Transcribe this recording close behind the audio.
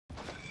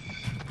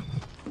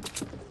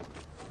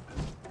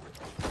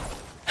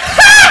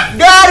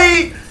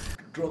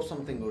drop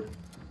something good.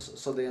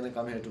 So they're gonna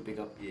come here to pick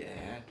up.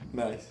 Yeah,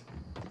 nice.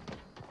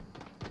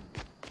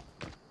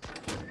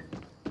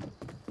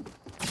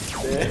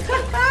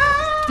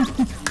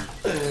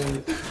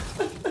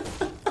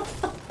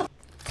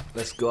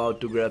 Let's go out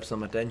to grab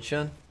some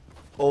attention.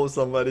 Oh,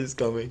 somebody's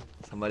coming.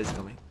 Somebody's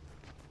coming.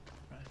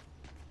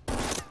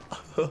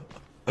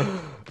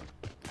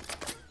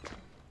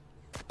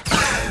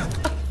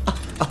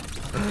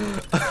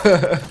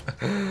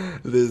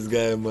 This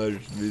guy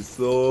must be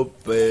so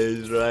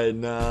pissed right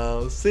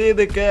now. See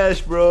the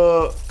cash,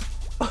 bro.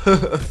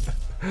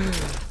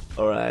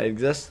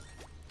 Alright,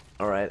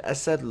 alright, I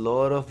said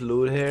lot of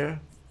loot here.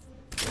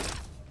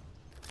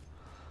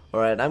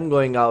 Alright, I'm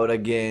going out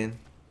again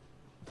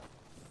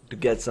to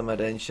get some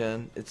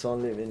attention. It's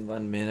only been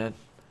 1 minute.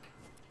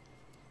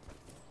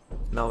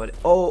 Nobody.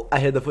 Oh, I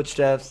hear the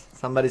footsteps.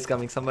 Somebody's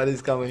coming.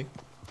 Somebody's coming.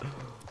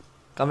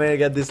 Come here,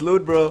 get this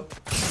loot, bro.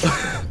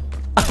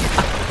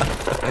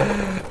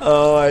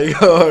 Oh my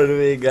god,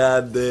 we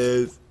got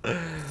this.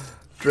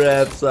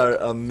 Traps are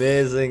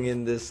amazing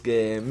in this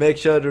game. Make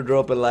sure to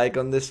drop a like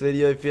on this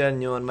video if you are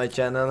new on my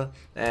channel,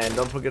 and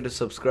don't forget to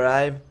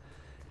subscribe.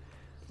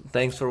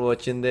 Thanks for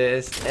watching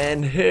this,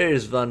 and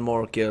here's one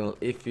more kill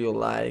if you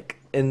like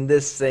in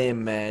this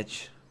same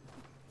match.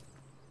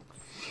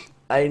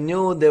 I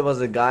knew there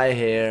was a guy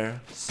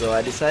here, so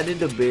I decided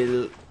to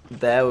build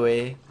that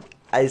way.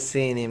 I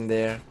seen him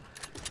there,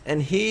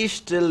 and he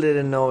still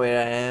didn't know where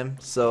I am,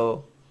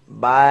 so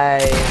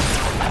bye.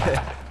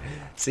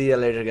 See you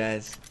later,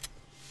 guys.